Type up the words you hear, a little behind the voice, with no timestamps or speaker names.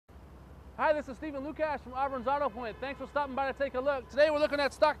Hi, this is Stephen Lukash from Auburn's Auto Point. Thanks for stopping by to take a look. Today we're looking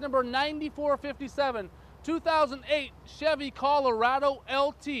at stock number 9457, 2008 Chevy Colorado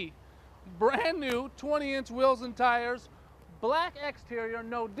LT. Brand new, 20-inch wheels and tires, black exterior,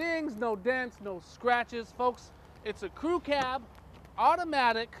 no dings, no dents, no scratches. Folks, it's a crew cab,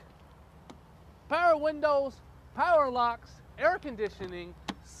 automatic, power windows, power locks, air conditioning,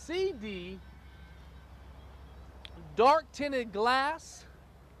 CD, dark tinted glass.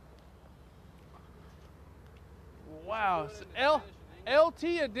 Wow, it's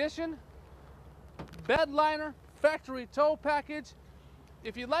LT edition, bed liner, factory tow package.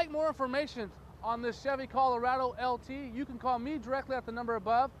 If you'd like more information on this Chevy Colorado LT, you can call me directly at the number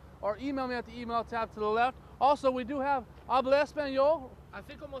above or email me at the email tab to the left. Also, we do have Habla Español.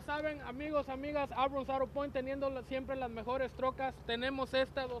 Así como saben, amigos, amigas, Auburn's Auto Point teniendo siempre las mejores trocas. Tenemos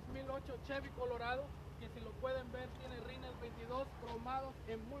esta 2008 Chevy Colorado, que si lo pueden ver tiene rines 22 cromados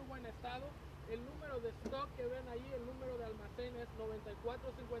en muy buen estado. El número de stock que ven ahí, el número de almacén es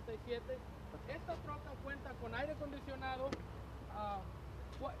 9457. Esta troca cuenta con aire acondicionado,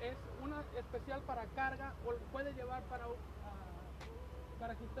 es una especial para carga, o puede llevar para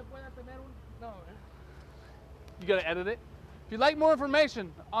que usted pueda tener un... No, You gotta edit it. If you'd like more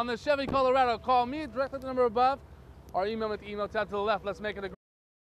information on the Chevy Colorado, call me directly at the number above or email me at the email tab to the left. Let's make it a